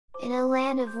In a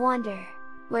land of wonder,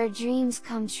 where dreams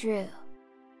come true,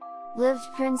 lived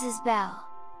Princess Belle,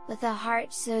 with a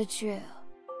heart so true.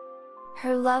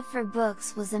 Her love for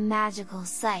books was a magical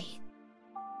sight,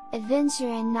 adventure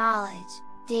and knowledge,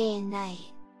 day and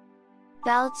night.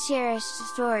 Belle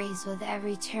cherished stories with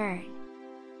every turn,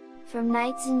 from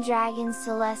knights and dragons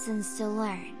to lessons to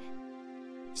learn.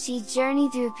 She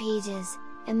journeyed through pages,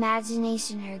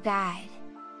 imagination her guide,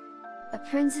 a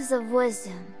princess of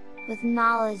wisdom, with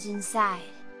knowledge inside.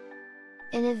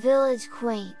 In a village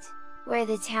quaint, where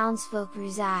the townsfolk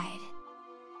reside,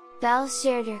 Belle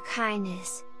shared her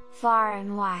kindness, far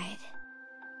and wide.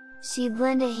 She'd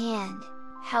lend a hand,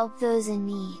 help those in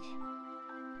need,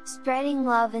 spreading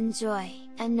love and joy,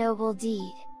 a noble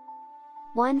deed.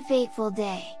 One fateful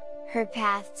day, her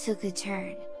path took a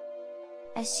turn,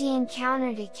 as she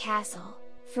encountered a castle,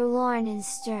 forlorn and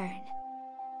stern.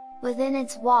 Within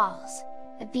its walls,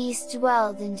 a beast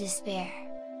dwelled in despair,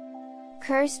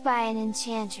 cursed by an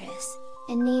enchantress,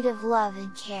 in need of love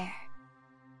and care.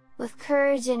 With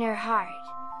courage in her heart,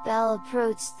 Belle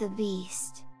approached the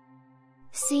beast.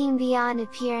 Seeing beyond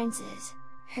appearances,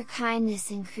 her kindness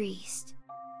increased.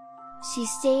 She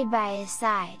stayed by his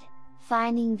side,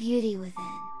 finding beauty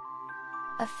within,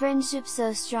 a friendship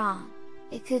so strong,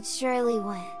 it could surely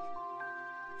win.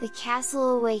 The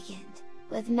castle awakened,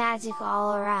 with magic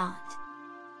all around,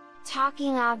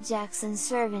 talking objects and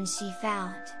servants she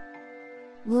found.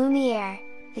 Lumiere,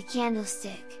 the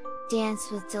candlestick,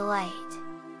 danced with delight,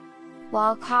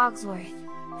 while Cogsworth,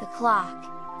 the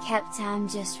clock, kept time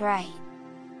just right.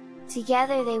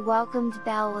 Together they welcomed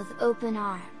Belle with open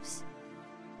arms,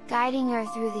 guiding her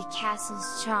through the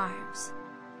castle's charms.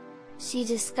 She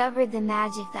discovered the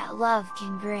magic that love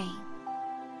can bring,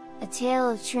 a tale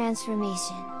of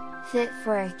transformation, fit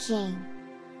for a king.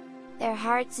 Their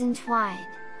hearts entwined,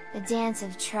 a dance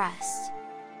of trust.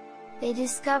 They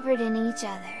discovered in each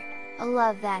other, a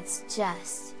love that's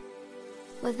just.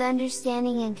 With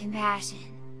understanding and compassion,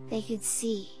 they could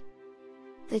see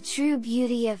the true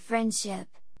beauty of friendship,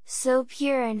 so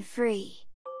pure and free.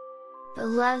 But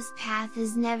love's path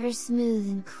is never smooth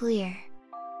and clear.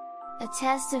 A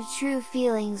test of true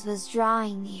feelings was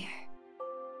drawing near.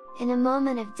 In a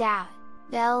moment of doubt,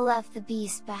 Belle left the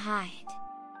beast behind,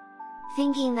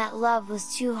 thinking that love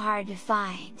was too hard to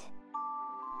find.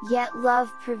 Yet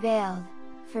love prevailed,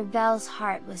 for Belle's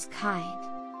heart was kind.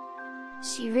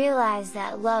 She realized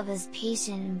that love is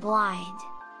patient and blind.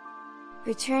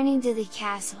 Returning to the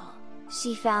castle,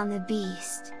 she found the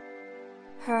beast.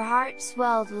 Her heart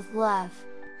swelled with love,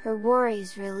 her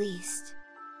worries released.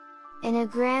 In a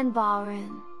grand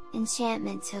ballroom,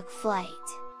 enchantment took flight.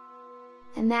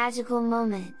 A magical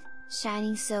moment,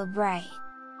 shining so bright.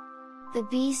 The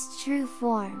beast's true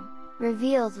form,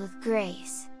 revealed with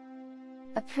grace.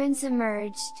 A prince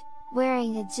emerged,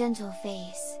 wearing a gentle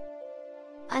face.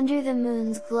 Under the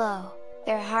moon's glow,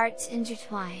 their hearts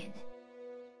intertwined.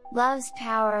 Love's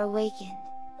power awakened,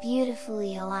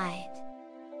 beautifully aligned.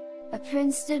 A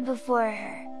prince stood before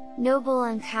her, noble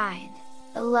and kind,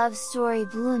 a love story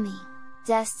blooming,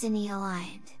 destiny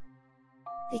aligned.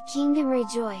 The kingdom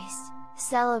rejoiced,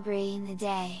 celebrating the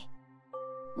day,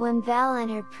 when Belle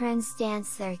and her prince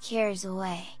danced their cares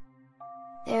away.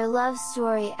 Their love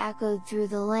story echoed through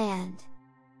the land,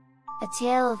 a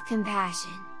tale of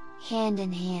compassion, hand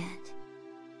in hand.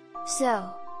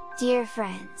 So, dear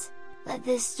friends, let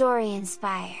this story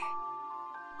inspire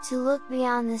to look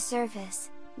beyond the surface,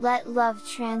 let love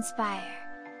transpire.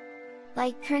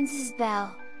 Like Princess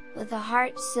Belle, with a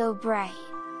heart so bright,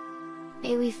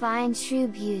 may we find true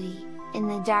beauty, in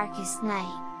the darkest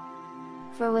night.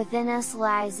 For within us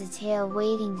lies a tale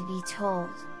waiting to be told,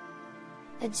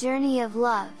 a journey of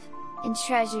love, and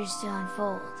treasures to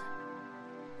unfold.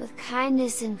 With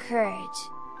kindness and courage,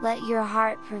 let your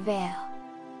heart prevail,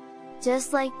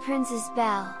 just like Princess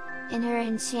Belle, in her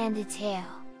enchanted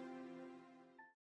tale.